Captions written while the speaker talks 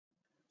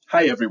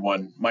Hi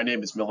everyone, my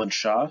name is Milan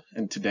Shah,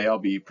 and today I'll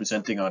be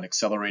presenting on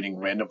accelerating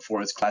random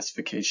forest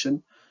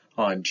classification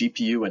on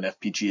GPU and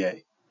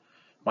FPGA.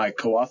 My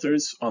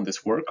co-authors on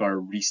this work are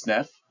Reece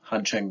Neff,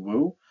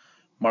 Hancheng,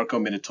 Marco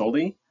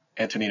Minutoli,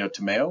 Antonino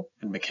Tumeo,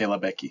 and Michela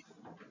Becchi.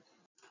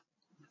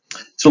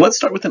 So let's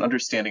start with an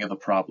understanding of the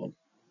problem.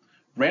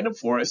 Random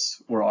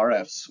forests, or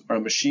RFs, are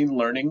a machine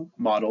learning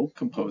model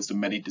composed of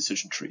many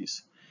decision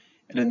trees.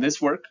 And in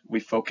this work, we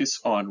focus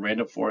on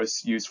random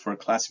forests used for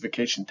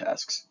classification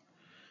tasks.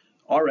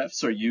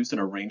 RFs are used in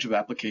a range of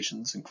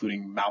applications,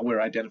 including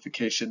malware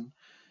identification,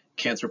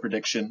 cancer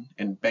prediction,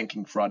 and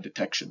banking fraud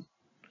detection.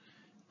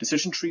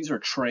 Decision trees are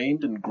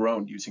trained and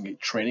grown using a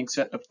training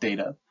set of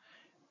data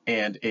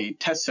and a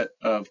test set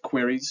of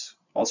queries,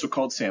 also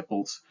called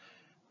samples,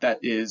 that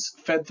is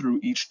fed through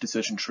each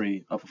decision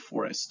tree of a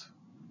forest.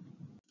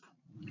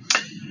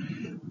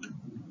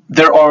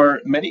 There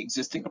are many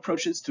existing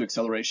approaches to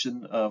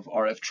acceleration of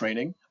RF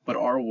training, but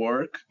our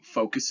work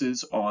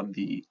focuses on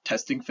the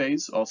testing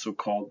phase, also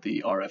called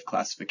the RF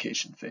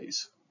classification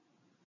phase.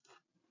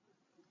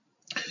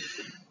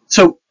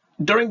 So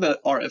during the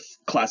RF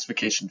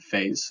classification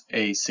phase,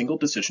 a single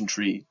decision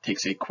tree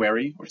takes a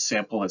query or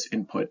sample as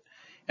input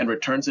and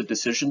returns a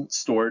decision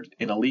stored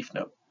in a leaf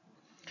node.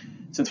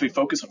 Since we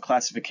focus on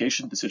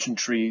classification, decision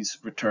trees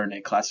return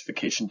a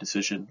classification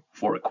decision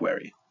for a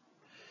query.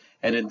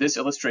 And in this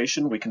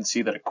illustration, we can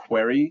see that a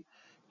query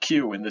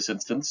Q in this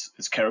instance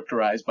is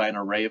characterized by an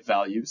array of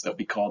values that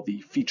we call the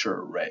feature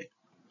array.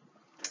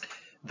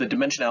 The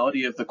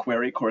dimensionality of the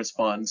query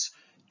corresponds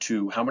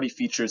to how many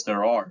features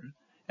there are,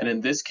 and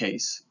in this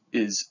case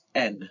is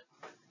n.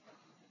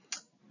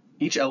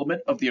 Each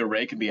element of the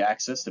array can be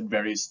accessed at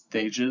various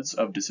stages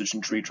of decision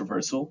tree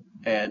traversal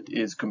and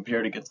is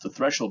compared against the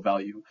threshold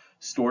value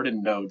stored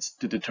in nodes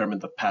to determine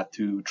the path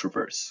to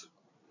traverse.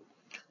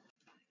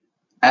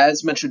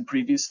 As mentioned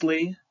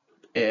previously,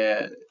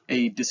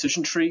 a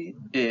decision tree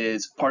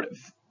is part of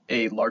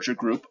a larger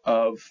group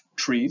of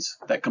trees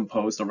that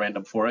compose the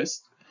random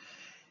forest.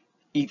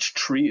 Each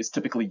tree is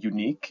typically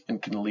unique and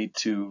can lead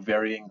to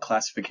varying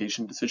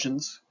classification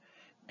decisions,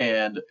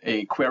 and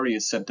a query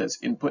is sent as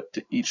input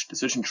to each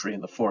decision tree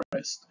in the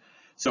forest.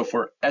 So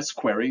for S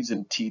queries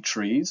in T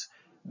trees,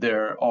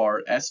 there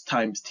are S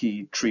times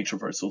T tree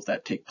traversals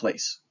that take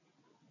place.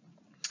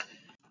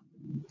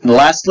 And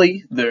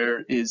lastly,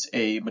 there is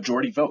a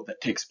majority vote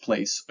that takes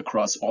place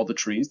across all the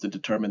trees to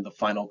determine the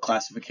final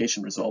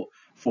classification result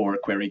for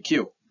query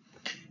Q.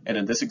 And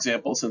in this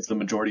example, since the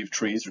majority of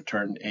trees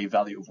return a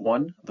value of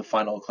 1, the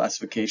final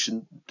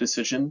classification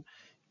decision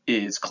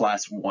is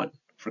class 1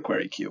 for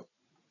query Q.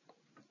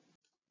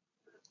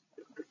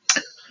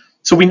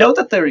 So we know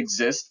that there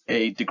exists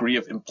a degree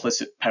of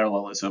implicit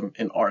parallelism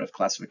in RF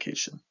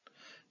classification.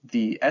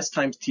 The S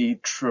times T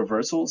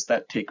traversals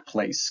that take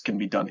place can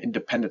be done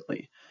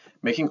independently,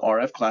 making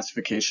RF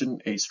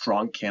classification a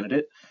strong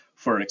candidate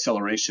for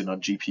acceleration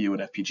on GPU and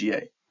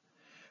FPGA.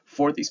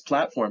 For these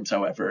platforms,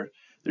 however,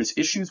 there's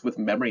issues with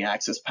memory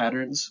access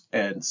patterns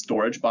and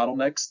storage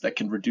bottlenecks that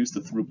can reduce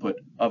the throughput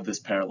of this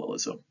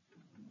parallelism.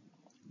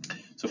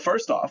 So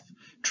first off,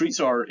 trees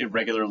are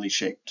irregularly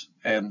shaped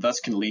and thus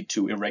can lead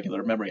to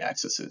irregular memory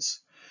accesses.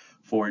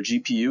 For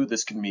GPU,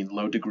 this can mean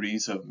low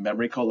degrees of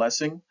memory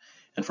coalescing,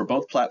 and for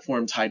both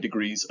platforms, high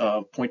degrees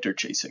of pointer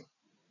chasing.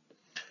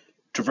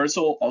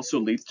 Traversal also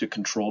leads to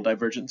control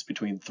divergence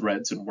between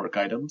threads and work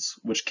items,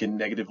 which can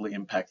negatively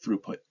impact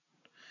throughput.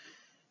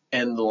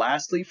 And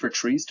lastly, for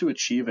trees to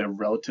achieve a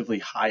relatively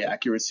high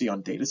accuracy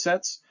on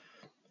datasets,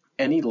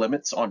 any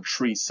limits on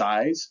tree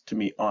size to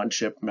meet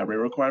on-chip memory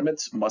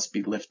requirements must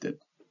be lifted.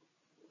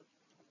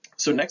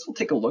 So next we'll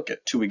take a look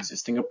at two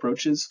existing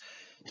approaches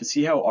to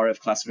see how RF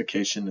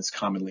classification is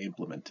commonly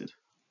implemented.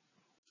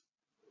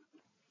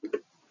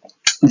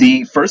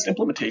 The first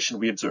implementation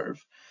we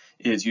observe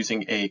is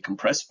using a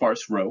compressed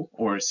sparse row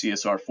or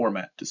CSR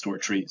format to store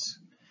trees.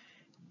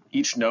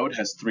 Each node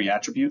has 3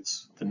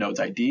 attributes: the node's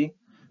ID,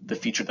 the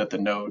feature that the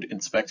node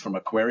inspects from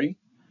a query,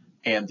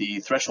 and the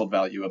threshold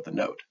value of the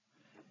node.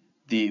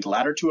 The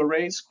latter 2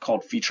 arrays,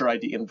 called feature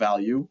ID and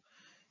value,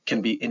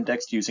 can be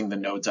indexed using the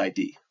node's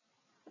ID.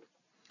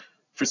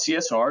 For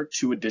CSR,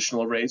 2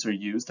 additional arrays are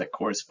used that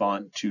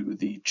correspond to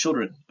the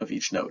children of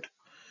each node.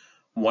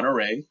 One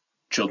array,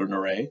 children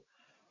array,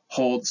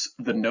 holds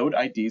the node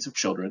IDs of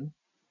children,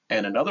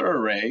 and another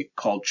array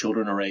called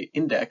children array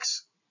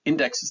index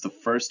indexes the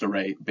first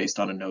array based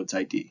on a node's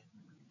ID.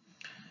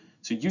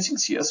 So using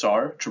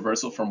CSR,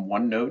 traversal from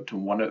one node to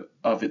one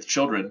of its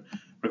children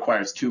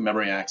requires 2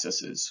 memory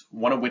accesses,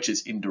 one of which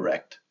is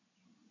indirect.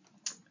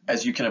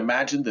 As you can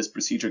imagine, this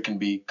procedure can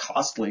be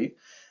costly,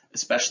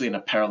 especially in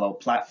a parallel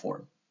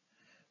platform.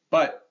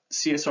 But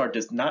CSR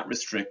does not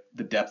restrict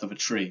the depth of a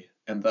tree,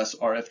 and thus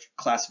RF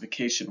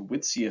classification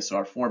with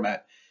CSR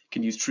format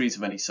can use trees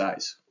of any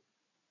size.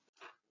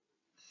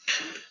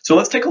 So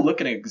let's take a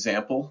look at an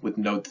example with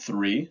node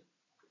 3.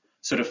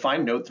 So to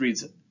find node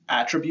 3's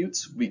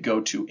attributes, we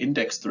go to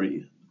index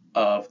 3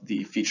 of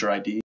the feature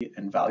ID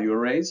and value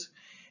arrays,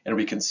 and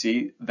we can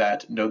see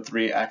that node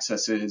 3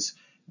 accesses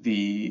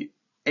the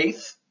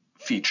 8th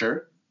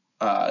feature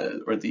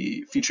or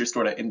the feature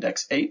stored at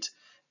index 8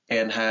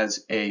 and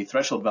has a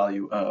threshold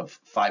value of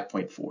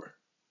 5.4.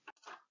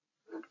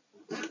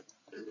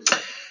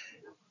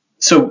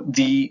 So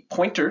the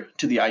pointer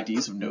to the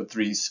IDs of node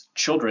 3's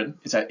children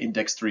is at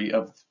index 3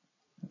 of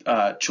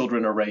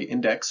children array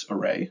index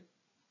array.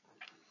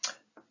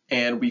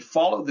 And we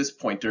follow this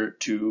pointer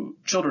to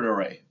children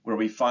array, where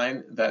we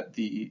find that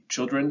the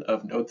children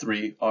of node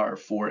 3 are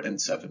 4 and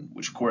 7,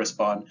 which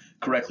correspond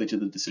correctly to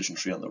the decision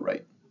tree on the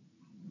right.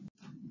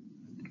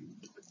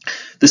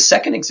 The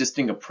second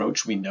existing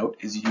approach we note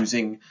is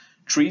using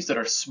trees that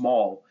are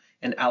small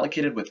and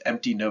allocated with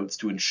empty nodes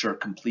to ensure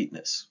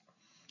completeness.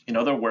 In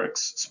other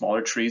words,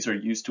 smaller trees are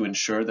used to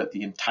ensure that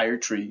the entire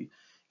tree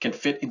can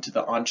fit into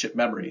the on-chip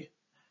memory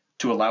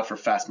to allow for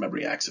fast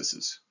memory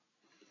accesses.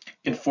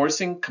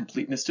 Enforcing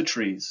completeness to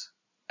trees,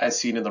 as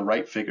seen in the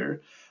right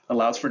figure,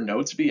 allows for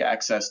nodes to be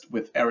accessed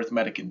with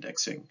arithmetic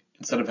indexing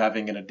instead of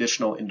having an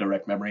additional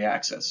indirect memory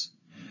access.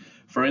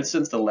 For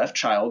instance, the left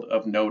child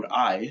of node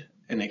I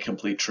in a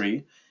complete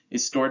tree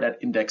is stored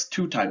at index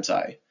 2 times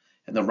I,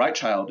 and the right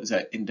child is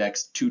at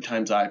index 2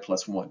 times I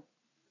plus 1.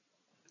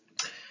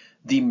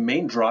 The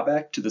main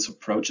drawback to this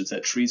approach is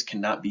that trees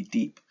cannot be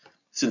deep,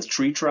 since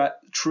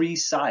tree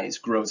size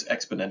grows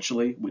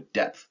exponentially with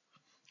depth,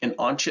 and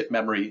on-chip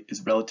memory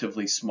is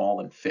relatively small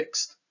and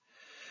fixed.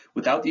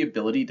 Without the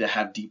ability to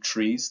have deep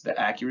trees, the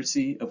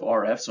accuracy of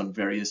RFs on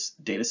various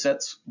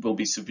datasets will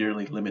be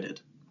severely limited.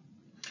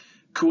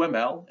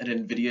 QML, an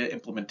NVIDIA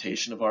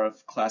implementation of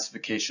RF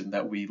classification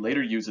that we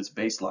later use as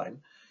baseline,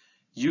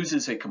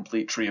 uses a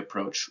complete tree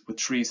approach with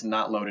trees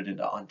not loaded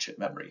into on-chip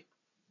memory.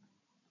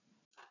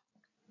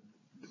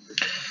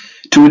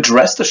 To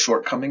address the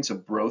shortcomings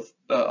of both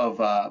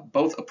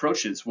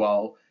approaches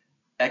while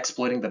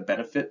exploiting the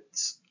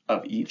benefits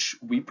of each,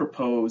 we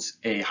propose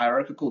a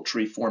hierarchical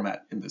tree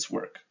format in this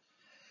work.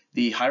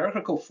 The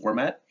hierarchical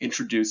format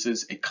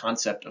introduces a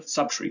concept of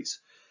subtrees,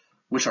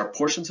 which are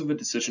portions of a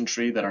decision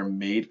tree that are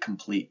made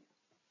complete.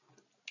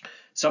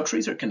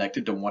 Subtrees are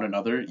connected to one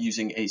another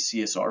using a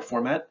CSR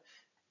format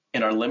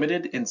and are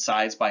limited in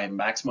size by a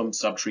maximum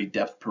subtree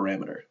depth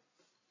parameter.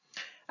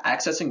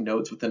 Accessing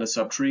nodes within a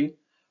subtree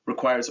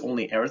requires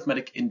only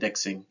arithmetic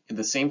indexing in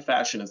the same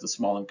fashion as the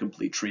small and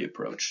complete tree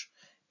approach,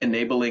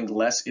 enabling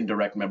less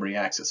indirect memory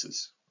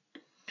accesses.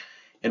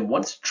 And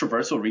once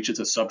traversal reaches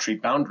a subtree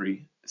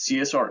boundary,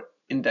 CSR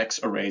index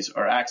arrays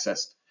are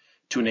accessed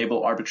to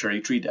enable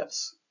arbitrary tree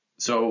depths.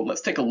 So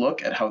let's take a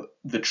look at how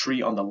the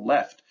tree on the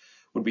left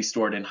would be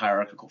stored in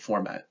hierarchical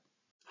format.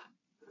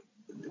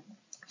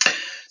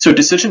 So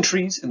decision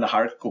trees in the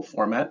hierarchical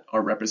format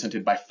are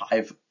represented by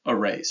 5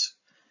 arrays: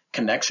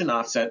 connection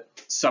offset,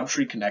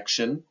 subtree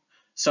connection,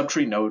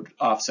 subtree node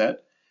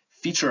offset,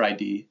 feature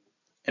ID,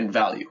 and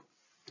value.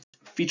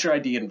 Feature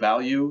ID and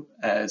value,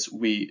 as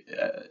we,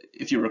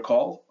 if you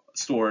recall,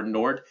 store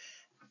node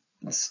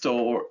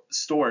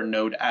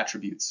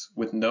attributes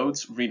with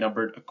nodes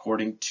renumbered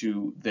according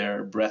to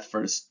their breadth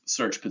first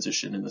search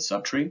position in the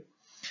subtree,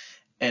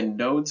 and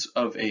nodes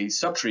of a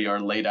subtree are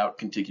laid out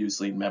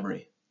contiguously in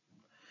memory.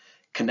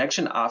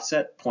 Connection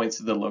offset points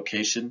to the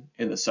location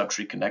in the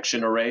subtree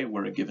connection array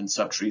where a given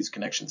subtree's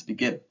connections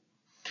begin.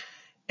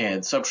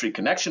 And subtree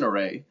connection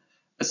array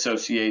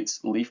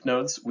associates leaf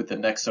nodes with the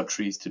next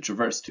subtrees to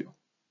traverse to.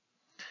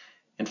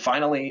 And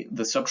finally,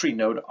 the subtree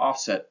node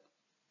offset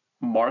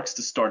marks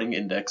the starting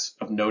index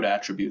of node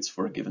attributes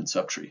for a given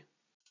subtree.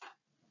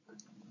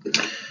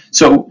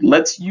 So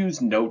let's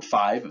use node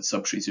 5 of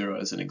subtree 0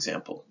 as an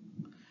example.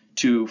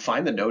 To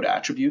find the node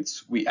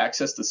attributes, we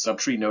access the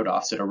subtree node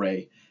offset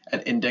array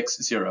at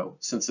index 0,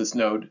 since this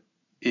node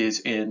is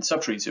in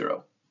subtree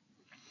 0.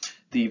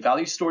 The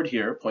value stored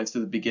here points to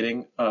the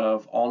beginning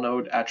of all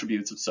node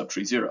attributes of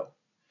subtree 0.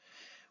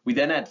 We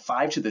then add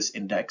 5 to this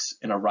index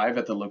and arrive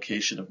at the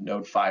location of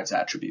node 5's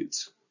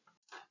attributes.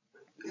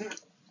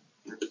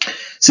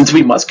 Since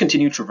we must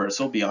continue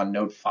traversal beyond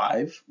node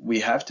 5, we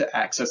have to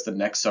access the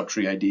next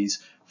subtree IDs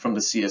from the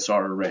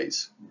CSR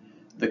arrays.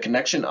 The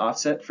connection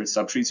offset for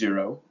subtree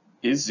 0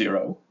 is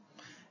 0,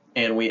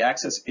 and we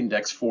access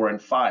index 4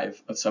 and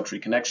 5 of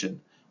subtree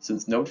connection,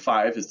 since node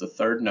 5 is the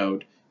third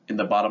node in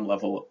the bottom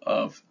level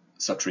of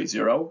subtree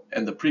 0,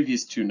 and the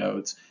previous 2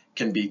 nodes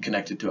can be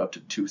connected to up to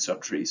 2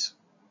 subtrees.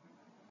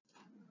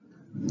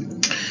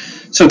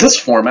 So this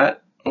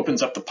format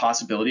opens up the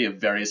possibility of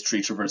various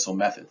tree traversal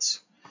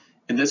methods.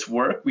 In this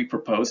work, we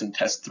propose and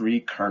test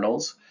 3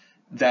 kernels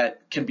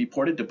that can be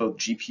ported to both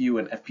GPU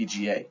and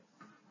FPGA.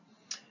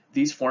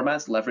 These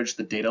formats leverage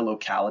the data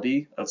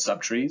locality of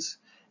subtrees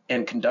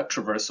and conduct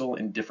traversal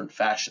in different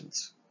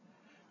fashions.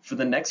 For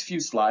the next few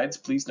slides,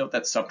 please note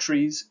that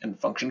subtrees and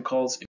function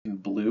calls in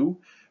blue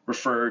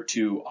refer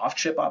to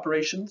off-chip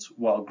operations,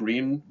 while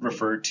green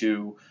refer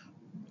to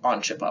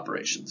on-chip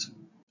operations.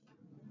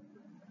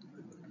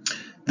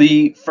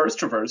 The first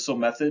traversal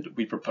method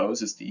we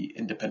propose is the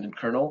independent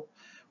kernel,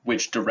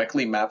 which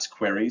directly maps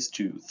queries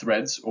to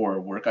threads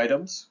or work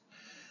items.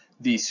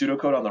 The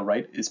pseudocode on the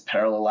right is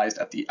parallelized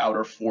at the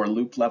outer for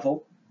loop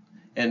level,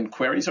 and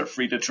queries are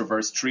free to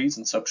traverse trees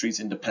and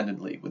subtrees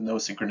independently with no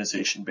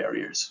synchronization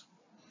barriers.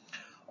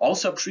 All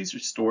subtrees are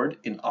stored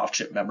in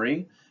off-chip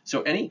memory,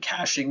 so any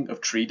caching of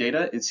tree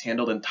data is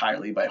handled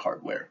entirely by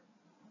hardware.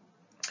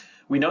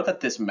 We know that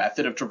this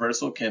method of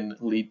traversal can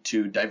lead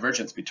to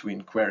divergence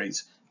between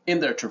queries in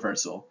their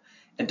traversal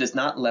and does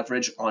not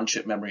leverage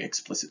on-chip memory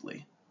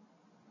explicitly.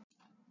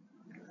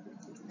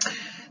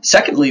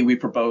 Secondly, we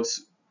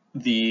propose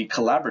the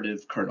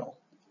collaborative kernel,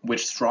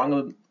 which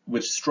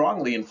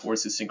strongly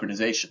enforces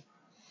synchronization.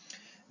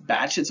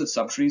 Batches of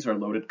subtrees are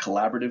loaded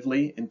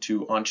collaboratively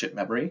into on-chip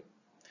memory,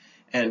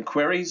 and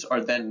queries are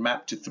then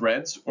mapped to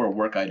threads or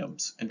work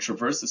items and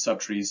traverse the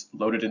subtrees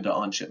loaded into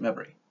on-chip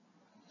memory.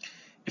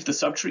 If the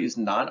subtree is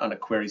not on a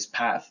query's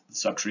path, the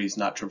subtree is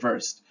not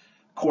traversed,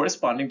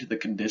 corresponding to the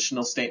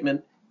conditional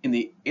statement in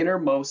the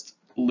innermost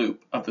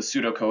loop of the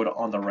pseudocode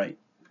on the right.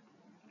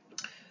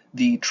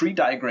 The tree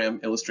diagram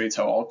illustrates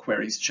how all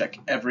queries check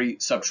every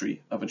subtree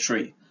of a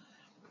tree,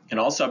 and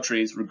all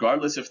subtrees,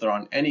 regardless if they're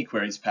on any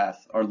query's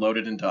path, are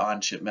loaded into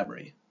on-chip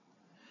memory.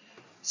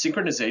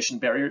 Synchronization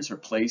barriers are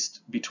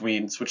placed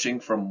between switching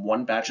from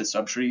one batch of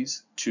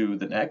subtrees to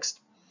the next,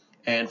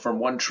 and from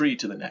one tree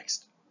to the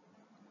next.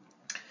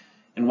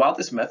 And while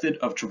this method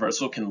of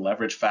traversal can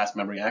leverage fast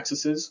memory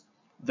accesses,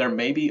 there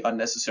may be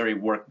unnecessary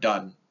work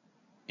done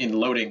in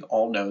loading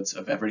all nodes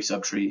of every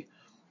subtree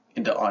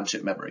into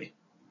on-chip memory.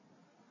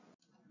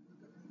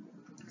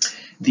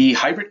 The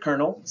hybrid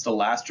kernel is the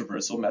last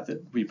traversal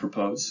method we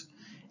propose,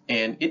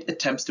 and it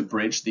attempts to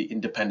bridge the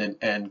independent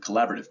and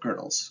collaborative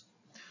kernels.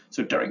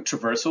 So during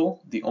traversal,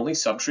 the only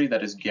subtree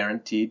that is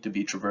guaranteed to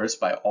be traversed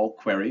by all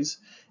queries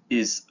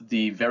is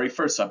the very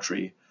first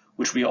subtree,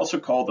 which we also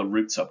call the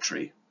root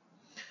subtree.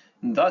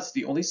 And thus,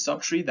 the only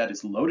subtree that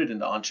is loaded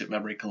into on-chip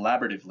memory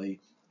collaboratively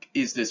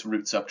is this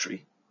root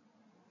subtree.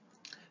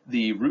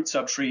 The root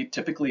subtree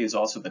typically is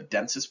also the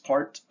densest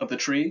part of the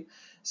tree,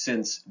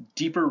 since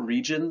deeper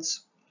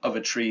regions of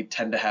a tree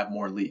tend to have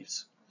more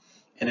leaves.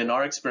 And in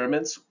our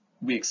experiments,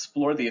 we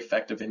explore the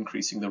effect of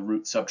increasing the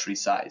root subtree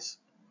size.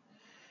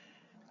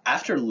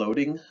 After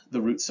loading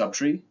the root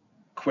subtree,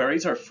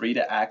 queries are free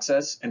to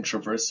access and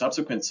traverse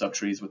subsequent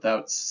subtrees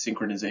without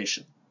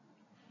synchronization.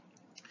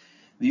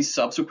 These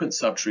subsequent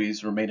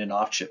subtrees remain in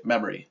off-chip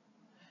memory.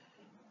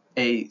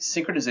 A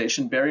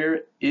synchronization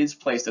barrier is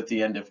placed at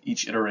the end of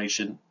each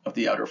iteration of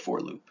the outer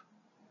for loop.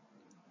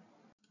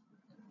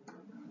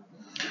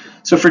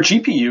 So for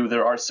GPU,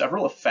 there are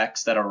several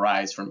effects that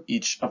arise from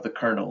each of the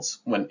kernels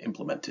when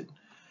implemented.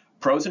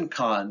 Pros and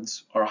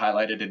cons are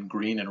highlighted in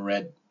green and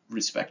red,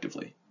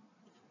 respectively.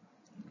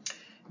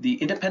 The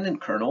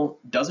independent kernel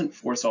doesn't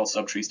force all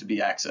subtrees to be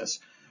accessed,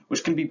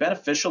 which can be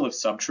beneficial if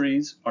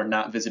subtrees are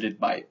not visited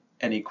by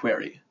any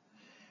query.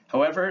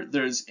 However,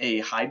 there's a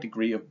high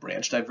degree of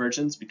branch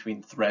divergence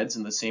between threads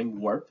in the same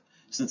warp,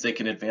 since they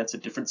can advance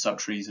at different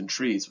subtrees and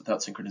trees without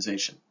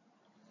synchronization.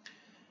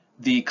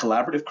 The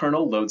collaborative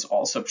kernel loads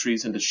all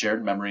subtrees into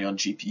shared memory on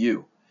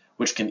GPU,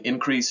 which can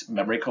increase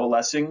memory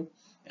coalescing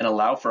and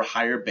allow for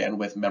higher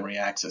bandwidth memory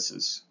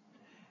accesses.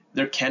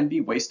 There can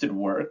be wasted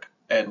work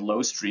and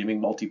low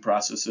streaming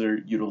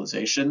multiprocessor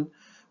utilization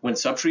when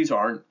subtrees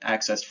aren't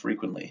accessed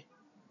frequently.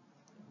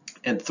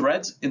 And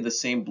threads in the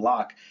same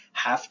block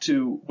have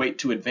to wait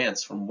to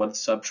advance from one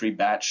subtree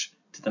batch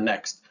to the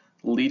next,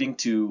 leading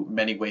to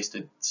many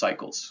wasted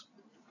cycles.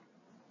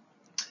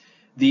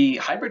 The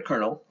hybrid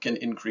kernel can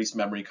increase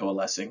memory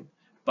coalescing,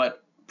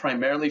 but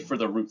primarily for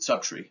the root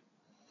subtree.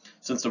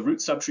 Since the root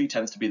subtree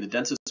tends to be the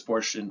densest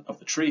portion of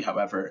the tree,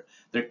 however,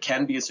 there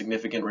can be a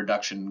significant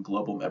reduction in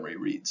global memory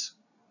reads.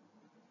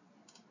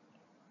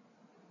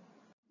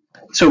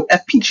 So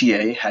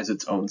FPGA has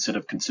its own set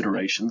of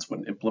considerations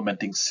when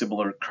implementing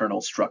similar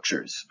kernel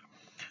structures.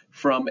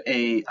 From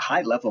a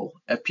high level,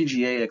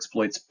 FPGA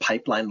exploits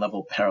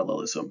pipeline-level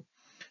parallelism,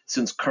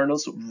 since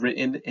kernels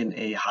written in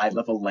a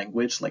high-level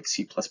language like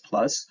C++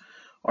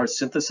 are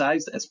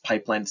synthesized as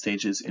pipeline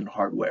stages in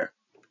hardware.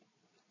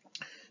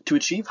 To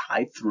achieve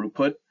high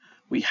throughput,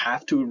 we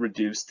have to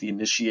reduce the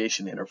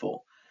initiation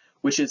interval,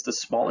 which is the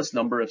smallest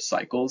number of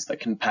cycles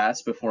that can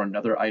pass before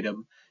another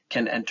item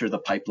can enter the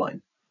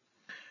pipeline.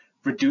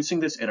 Reducing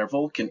this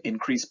interval can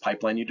increase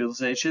pipeline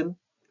utilization,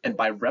 and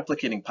by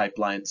replicating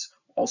pipelines,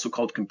 also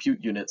called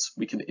compute units,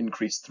 we can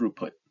increase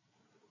throughput.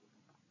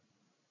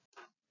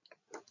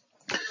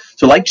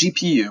 So like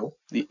GPU,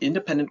 the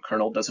independent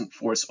kernel doesn't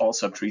force all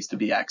subtrees to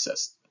be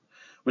accessed,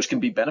 which can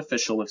be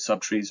beneficial if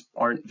subtrees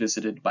aren't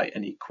visited by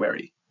any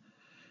query.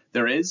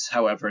 There is,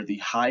 however, the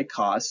high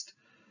cost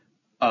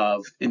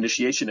of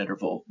initiation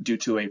interval due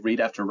to a read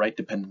after write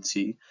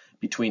dependency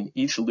between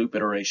each loop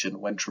iteration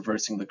when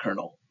traversing the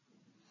kernel.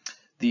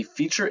 The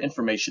feature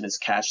information is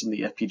cached in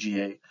the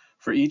FPGA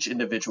for each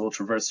individual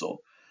traversal,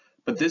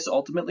 but this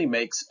ultimately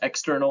makes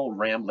external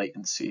RAM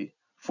latency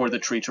for the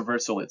tree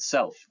traversal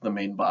itself the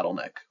main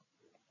bottleneck.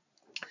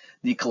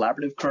 The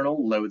collaborative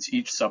kernel loads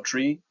each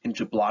subtree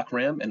into block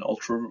RAM and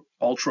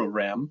ultra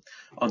RAM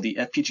on the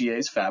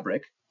FPGA's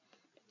fabric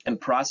and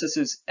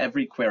processes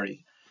every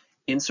query,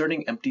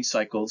 inserting empty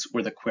cycles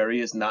where the query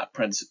is not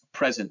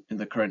present in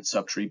the current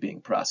subtree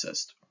being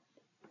processed.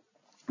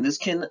 This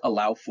can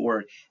allow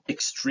for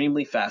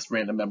extremely fast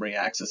random memory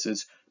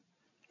accesses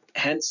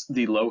hence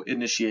the low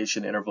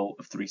initiation interval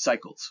of 3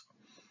 cycles.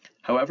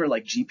 However,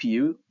 like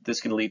GPU,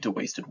 this can lead to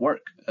wasted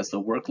work, as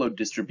the workload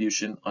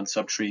distribution on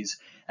subtrees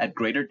at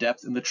greater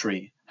depth in the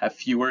tree have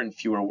fewer and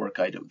fewer work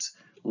items,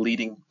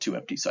 leading to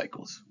empty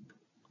cycles.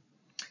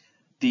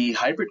 The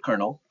hybrid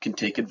kernel can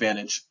take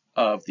advantage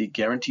of the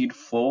guaranteed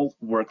full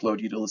workload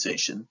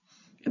utilization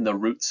in the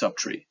root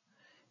subtree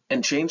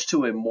and change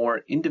to a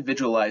more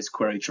individualized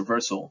query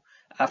traversal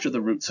after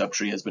the root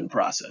subtree has been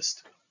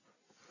processed.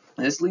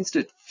 This leads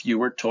to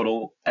fewer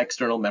total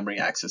external memory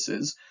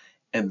accesses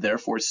and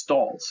therefore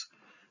stalls,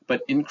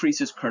 but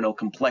increases kernel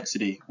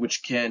complexity,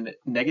 which can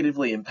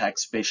negatively impact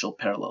spatial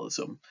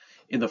parallelism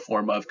in the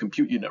form of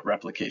compute unit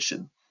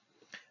replication,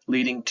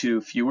 leading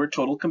to fewer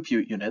total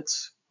compute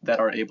units that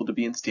are able to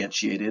be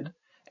instantiated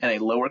and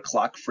a lower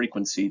clock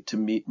frequency to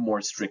meet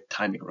more strict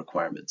timing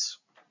requirements.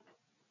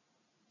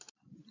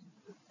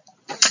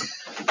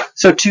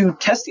 So to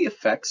test the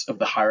effects of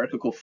the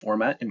hierarchical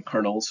format in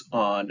kernels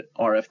on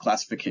RF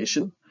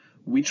classification,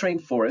 we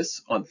trained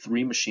forests on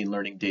 3 machine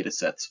learning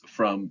datasets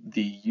from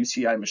the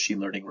UCI machine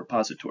learning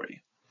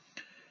repository.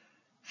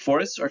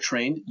 Forests are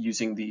trained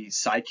using the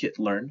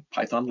scikit-learn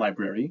Python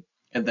library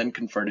and then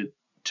converted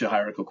to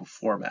hierarchical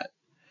format.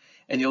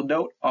 And you'll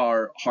note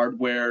our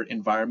hardware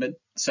environment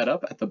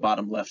setup at the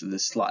bottom left of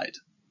this slide.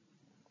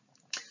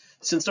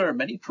 Since there are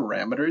many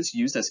parameters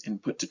used as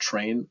input to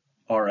train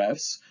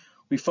RFs,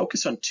 we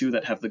focus on 2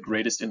 that have the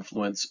greatest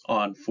influence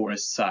on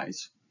forest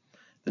size: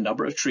 the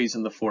number of trees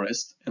in the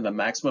forest and the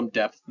maximum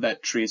depth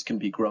that trees can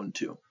be grown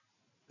to.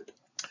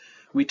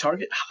 We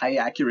target high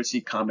accuracy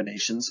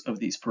combinations of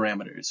these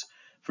parameters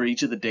for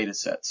each of the data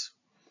sets,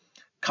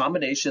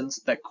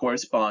 combinations that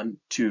correspond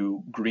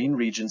to green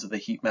regions of the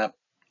heat map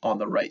on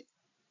the right.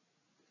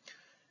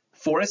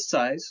 Forest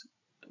size,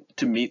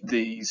 to meet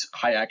these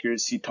high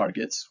accuracy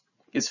targets,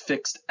 is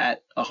fixed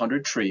at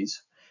 100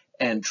 trees,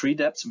 and tree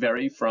depths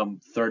vary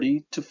from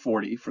 30 to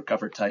 40 for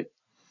cover type,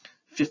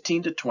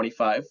 15 to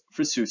 25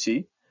 for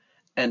SUSY,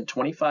 and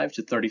 25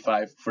 to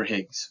 35 for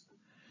Higgs.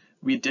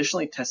 We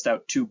additionally test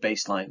out 2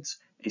 baselines,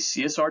 a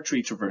CSR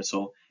tree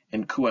traversal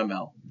and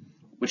QML,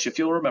 which, if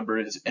you'll remember,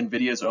 is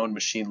NVIDIA's own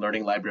machine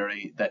learning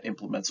library that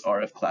implements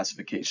RF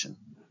classification.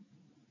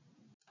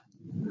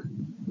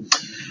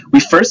 We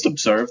first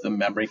observe the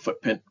memory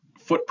footprint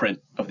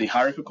of the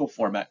hierarchical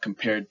format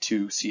compared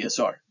to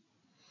CSR.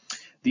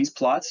 These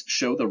plots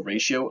show the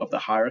ratio of the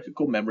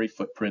hierarchical memory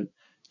footprint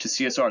to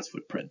CSR's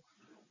footprint.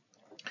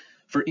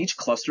 For each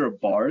cluster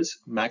of bars,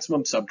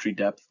 maximum subtree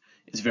depth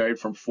is varied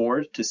from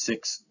 4 to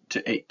 6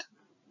 to 8.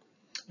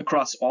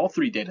 Across all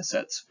 3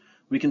 datasets,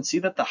 we can see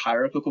that the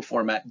hierarchical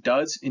format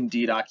does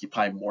indeed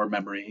occupy more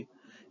memory,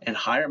 and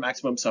higher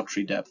maximum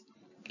subtree depth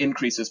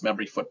increases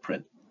memory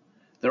footprint.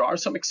 There are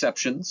some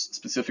exceptions,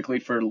 specifically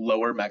for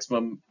lower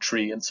maximum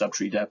tree and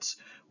subtree depths,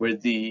 where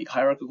the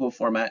hierarchical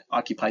format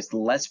occupies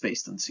less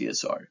space than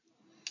CSR.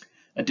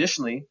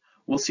 Additionally,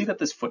 we'll see that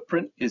this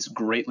footprint is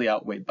greatly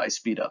outweighed by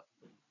speedup.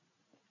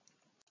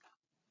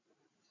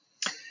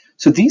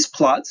 So these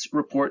plots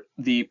report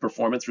the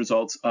performance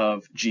results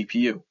of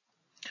GPU.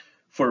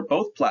 For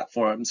both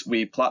platforms,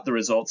 we plot the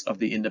results of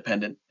the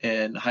independent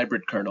and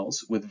hybrid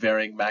kernels with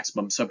varying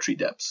maximum subtree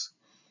depths.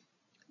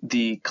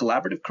 The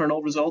collaborative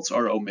kernel results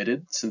are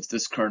omitted since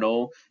this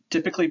kernel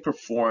typically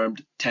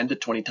performed 10 to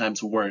 20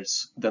 times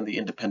worse than the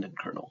independent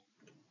kernel.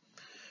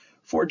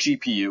 For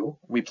GPU,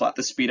 we plot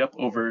the speedup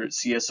over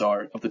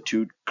CSR of the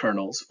 2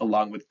 kernels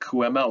along with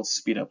QML's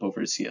speedup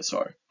over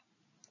CSR.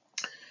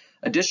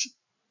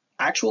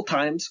 Actual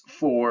times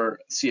for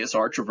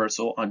CSR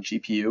traversal on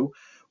GPU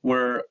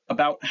were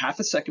about half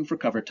a second for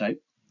cover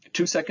type,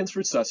 2 seconds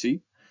for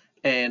SUSY,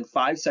 and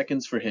 5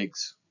 seconds for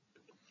Higgs.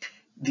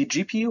 The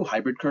GPU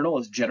hybrid kernel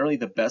is generally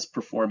the best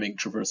performing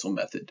traversal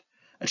method,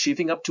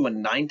 achieving up to a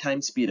 9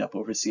 times speedup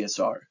over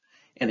CSR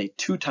and a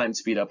 2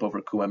 times speedup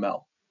over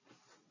QML.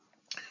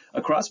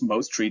 Across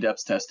most tree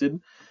depths tested,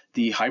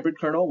 the hybrid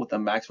kernel with a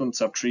maximum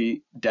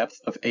subtree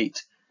depth of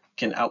 8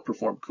 can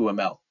outperform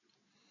QML.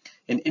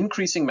 An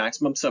increasing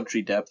maximum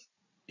subtree depth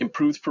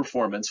improves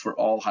performance for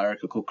all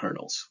hierarchical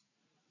kernels.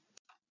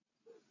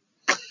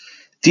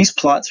 These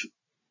plots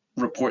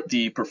report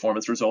the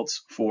performance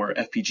results for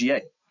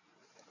FPGA.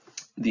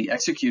 The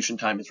execution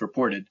time is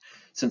reported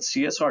since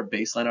CSR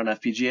baseline on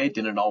FPGA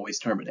didn't always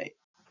terminate.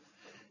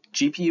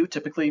 GPU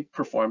typically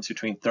performs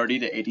between 30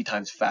 to 80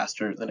 times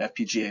faster than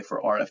FPGA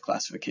for RF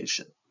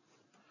classification.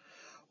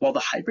 While the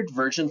hybrid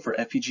version for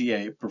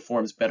FPGA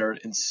performs better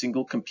in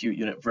single compute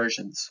unit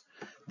versions,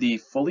 the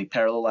fully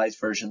parallelized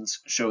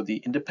versions show the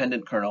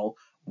independent kernel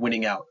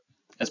winning out,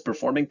 as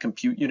performing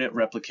compute unit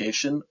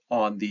replication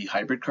on the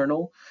hybrid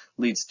kernel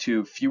leads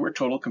to fewer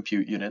total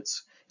compute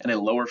units and a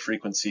lower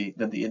frequency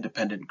than the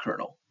independent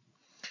kernel.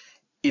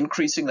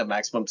 Increasing the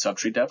maximum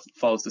subtree depth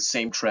follows the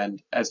same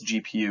trend as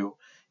GPU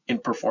in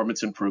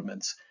performance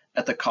improvements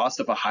at the cost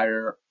of a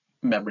higher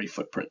memory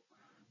footprint.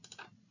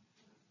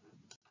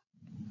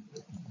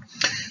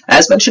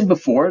 As mentioned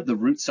before, the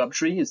root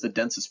subtree is the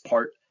densest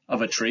part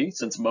of a tree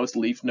since most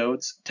leaf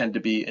nodes tend to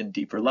be in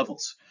deeper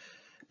levels.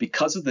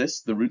 Because of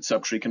this, the root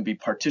subtree can be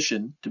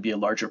partitioned to be a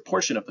larger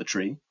portion of the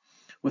tree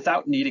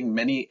without needing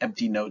many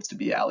empty nodes to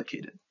be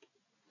allocated.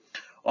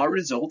 Our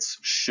results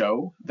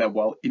show that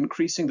while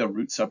increasing the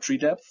root subtree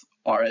depth,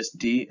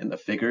 RSD in the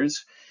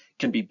figures,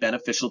 can be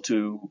beneficial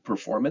to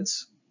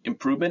performance,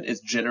 improvement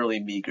is generally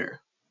meager.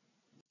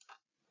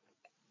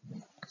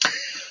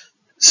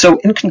 So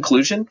in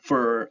conclusion,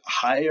 for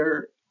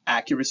higher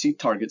accuracy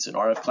targets in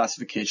RF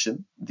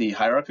classification, the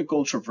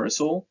hierarchical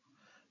traversal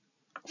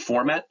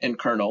format and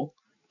kernel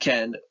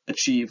can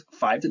achieve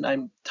 5 to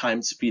 9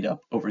 times speed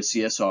up over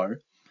CSR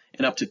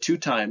and up to 2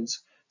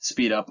 times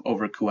speed up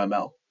over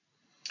QML.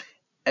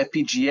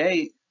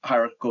 FPGA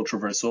hierarchical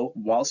traversal,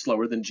 while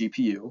slower than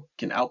GPU,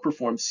 can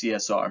outperform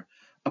CSR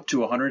up to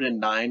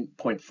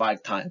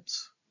 109.5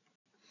 times.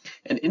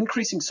 And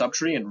increasing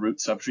subtree and root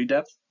subtree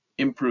depth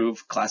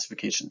improve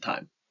classification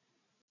time.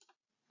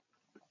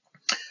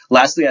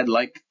 Lastly, I'd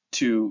like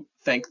to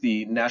thank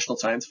the National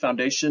Science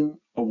Foundation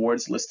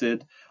awards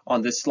listed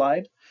on this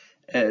slide,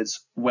 as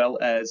well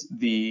as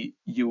the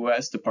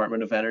U.S.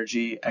 Department of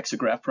Energy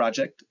Exograph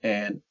project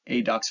and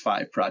ADOX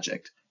 5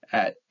 project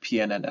at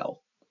PNNL.